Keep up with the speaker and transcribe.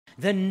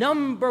The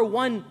number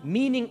one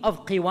meaning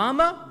of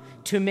Qawamah,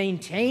 to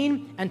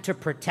maintain and to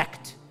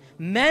protect.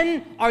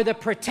 Men are the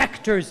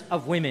protectors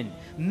of women.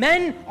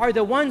 Men are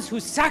the ones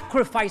who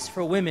sacrifice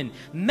for women.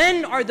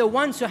 Men are the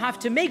ones who have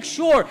to make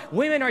sure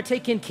women are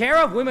taken care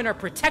of, women are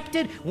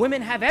protected,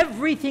 women have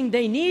everything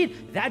they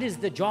need. That is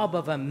the job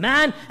of a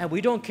man, and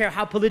we don't care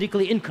how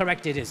politically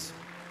incorrect it is.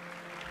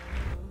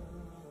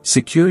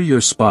 Secure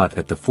your spot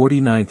at the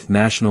 49th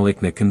National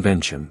ICNA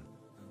Convention.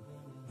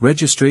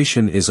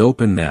 Registration is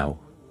open now,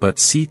 but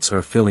seats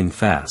are filling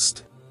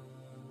fast.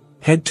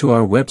 Head to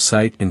our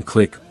website and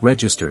click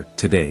Register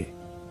today.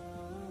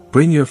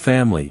 Bring your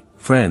family,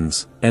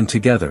 friends, and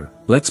together,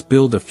 let's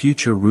build a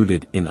future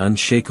rooted in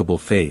unshakable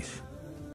faith.